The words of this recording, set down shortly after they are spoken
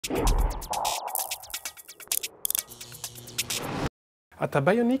At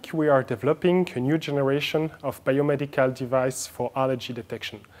Abionic, we are developing a new generation of biomedical device for allergy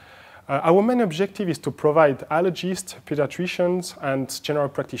detection. Our main objective is to provide allergists, pediatricians, and general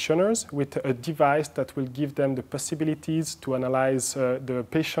practitioners with a device that will give them the possibilities to analyze the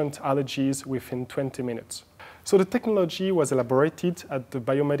patient allergies within 20 minutes. So the technology was elaborated at the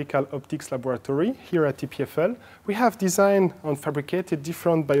Biomedical Optics Laboratory here at EPFL. We have designed and fabricated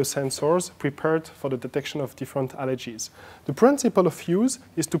different biosensors prepared for the detection of different allergies. The principle of use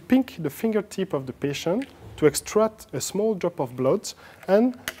is to pinch the fingertip of the patient, to extract a small drop of blood,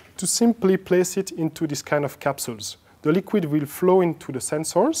 and to simply place it into this kind of capsules. The liquid will flow into the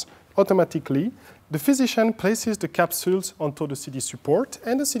sensors automatically. The physician places the capsules onto the CD support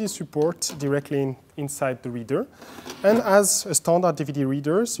and the CD support directly inside the reader. And as a standard DVD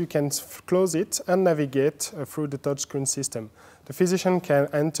readers, you can close it and navigate through the touchscreen system. The physician can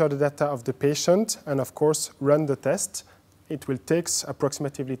enter the data of the patient and, of course, run the test. It will take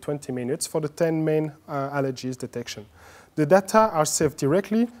approximately 20 minutes for the 10 main allergies detection. The data are saved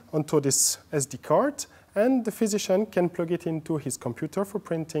directly onto this SD card, and the physician can plug it into his computer for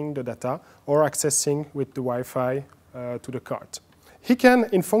printing the data or accessing with the Wi-Fi to the card. He can,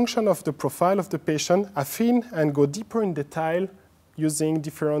 in function of the profile of the patient, affine and go deeper in detail using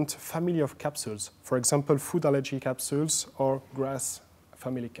different family of capsules, for example, food allergy capsules or grass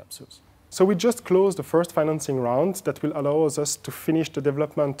family capsules. So we just closed the first financing round that will allow us to finish the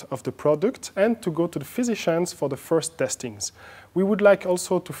development of the product and to go to the physicians for the first testings. We would like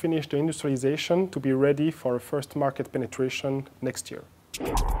also to finish the industrialization to be ready for a first market penetration next year.